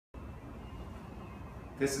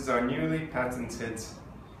This is our newly patented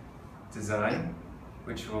design,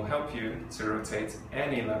 which will help you to rotate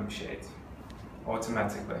any lampshade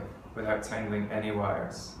automatically without tangling any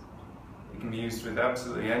wires. It can be used with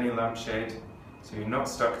absolutely any lampshade, so you're not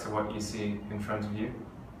stuck to what you see in front of you.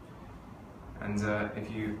 And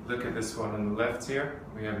if you look at this one on the left here,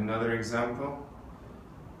 we have another example.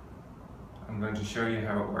 I'm going to show you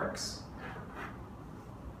how it works.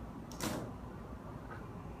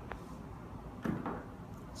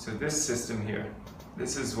 So this system here,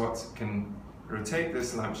 this is what can rotate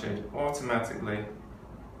this lampshade automatically,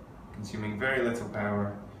 consuming very little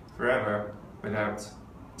power, forever, without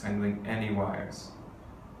tangling any wires.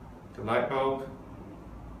 The light bulb,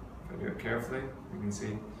 if I do it carefully, you can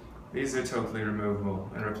see these are totally removable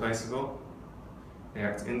and replaceable. They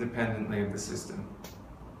act independently of the system.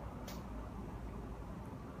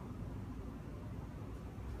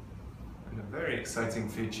 And a very exciting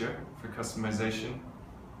feature for customization,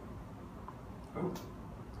 if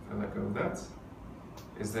I let go of that,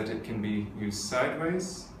 is that it can be used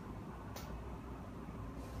sideways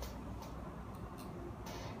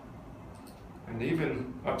and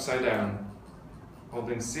even upside down,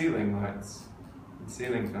 holding ceiling lights and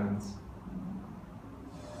ceiling fans.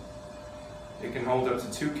 It can hold up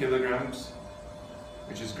to 2 kilograms,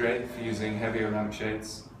 which is great for using heavier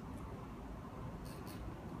lampshades.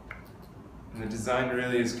 And the design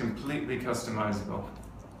really is completely customizable.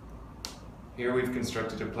 Here we've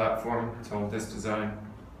constructed a platform to hold this design,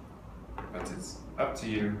 but it's up to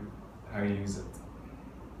you how you use it.